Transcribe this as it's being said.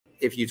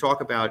if you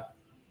talk about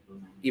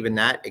even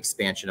that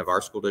expansion of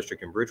our school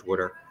district in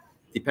Bridgewater,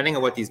 depending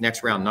on what these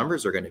next round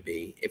numbers are going to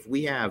be, if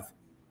we have,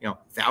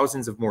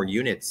 thousands of more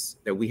units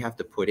that we have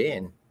to put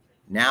in,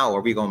 now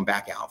are we going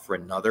back out for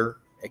another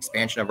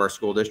expansion of our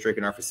school district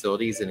and our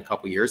facilities in a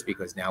couple of years,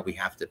 because now we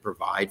have to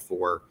provide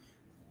for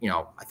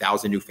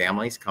 1,000 new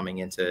families coming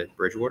into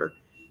Bridgewater,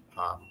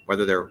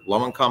 whether they're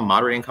low income,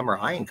 moderate income, or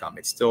high income.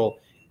 It's still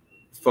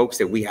folks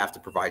that we have to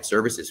provide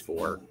services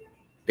for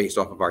based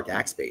off of our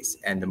tax base.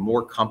 And the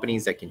more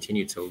companies that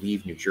continue to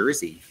leave New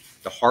Jersey,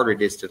 the harder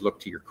it is to look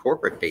to your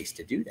corporate base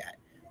to do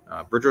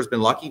that. Bridgewater's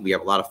been lucky. We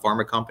have a lot of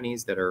pharma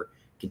companies that are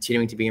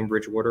continuing to be in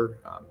Bridgewater.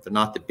 They're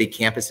not the big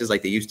campuses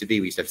like they used to be.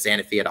 We used to have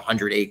Santa Fe at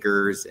 100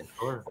 acres, and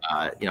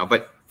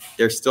but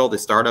they're still the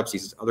startups.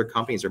 These other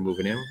companies are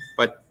moving in,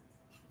 but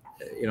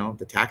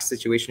the tax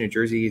situation in New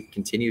Jersey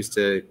continues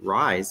to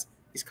rise.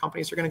 These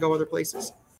companies are going to go other places.